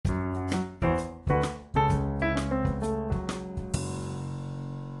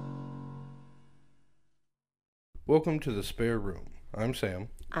Welcome to the Spare Room. I'm Sam,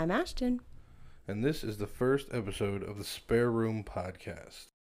 I'm Ashton. and this is the first episode of the Spare Room podcast.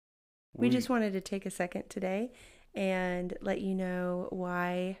 We just wanted to take a second today and let you know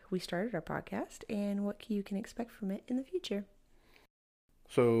why we started our podcast and what you can expect from it in the future.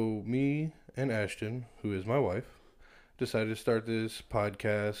 So, me and Ashton, who is my wife, decided to start this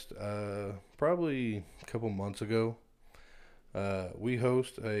podcast probably a couple months ago. We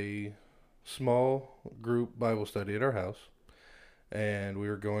host a small group Bible study at our house, and we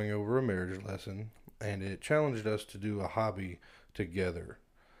were going over a marriage lesson, and it challenged us to do a hobby together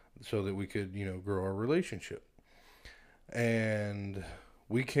so that we could, grow our relationship. And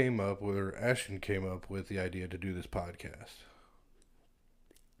we Ashton came up with the idea to do this podcast.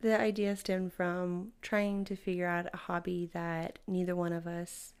 The idea stemmed from trying to figure out a hobby that neither one of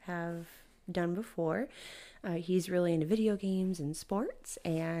us have done before. He's really into video games and sports,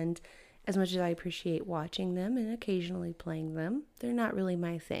 and as much as I appreciate watching them and occasionally playing them, they're not really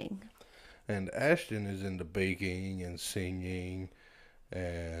my thing. And Ashton is into baking and singing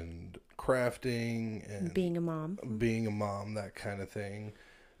and crafting and being a mom, that kind of thing.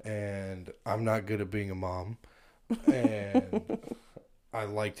 And I'm not good at being a mom. And I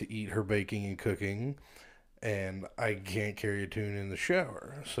like to eat her baking and cooking. And I can't carry a tune in the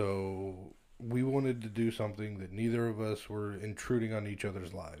shower. So we wanted to do something that neither of us were intruding on each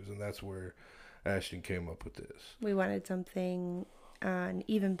other's lives. And that's where Ashton came up with this. We wanted something an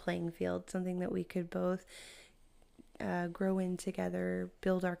even playing field, something that we could both grow in together,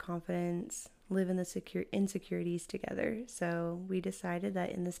 build our confidence, live in the insecurities together. So we decided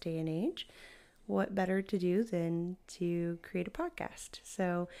that in this day and age, what better to do than to create a podcast.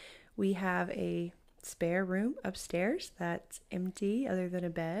 So we have a spare room upstairs that's empty other than a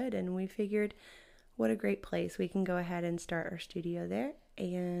bed, and we figured what a great place. We can go ahead and start our studio there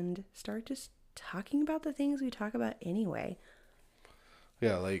and start just talking about the things we talk about anyway.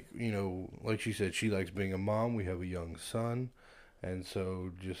 Yeah, like she said, she likes being a mom. We have a young son. And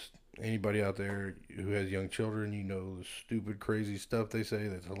so just anybody out there who has young children, the stupid, crazy stuff they say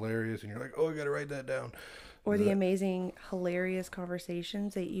that's hilarious. And you're like, oh, I got to write that down. Or the amazing, hilarious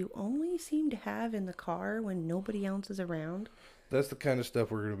conversations that you only seem to have in the car when nobody else is around. That's the kind of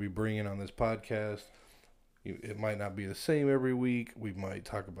stuff we're going to be bringing on this podcast. It might not be the same every week. We might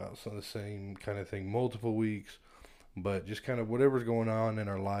talk about some of the same kind of thing multiple weeks. But just kind of whatever's going on in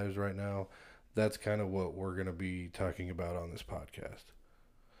our lives right now, that's kind of what we're going to be talking about on this podcast.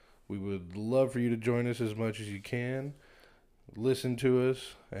 We would love for you to join us as much as you can. Listen to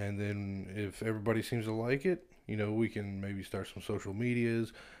us, and then if everybody seems to like it, we can maybe start some social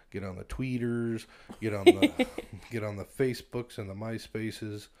medias, get on the tweeters, get on the Facebooks and the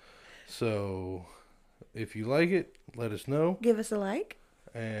MySpaces. So if you like it, let us know. Give us a like.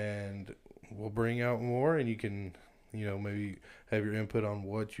 And we'll bring out more, and you can maybe have your input on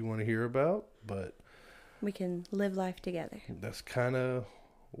what you want to hear about, but we can live life together. That's kind of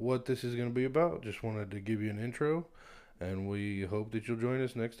what this is going to be about. Just wanted to give you an intro, and we hope that you'll join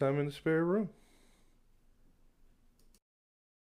us next time in the spare room.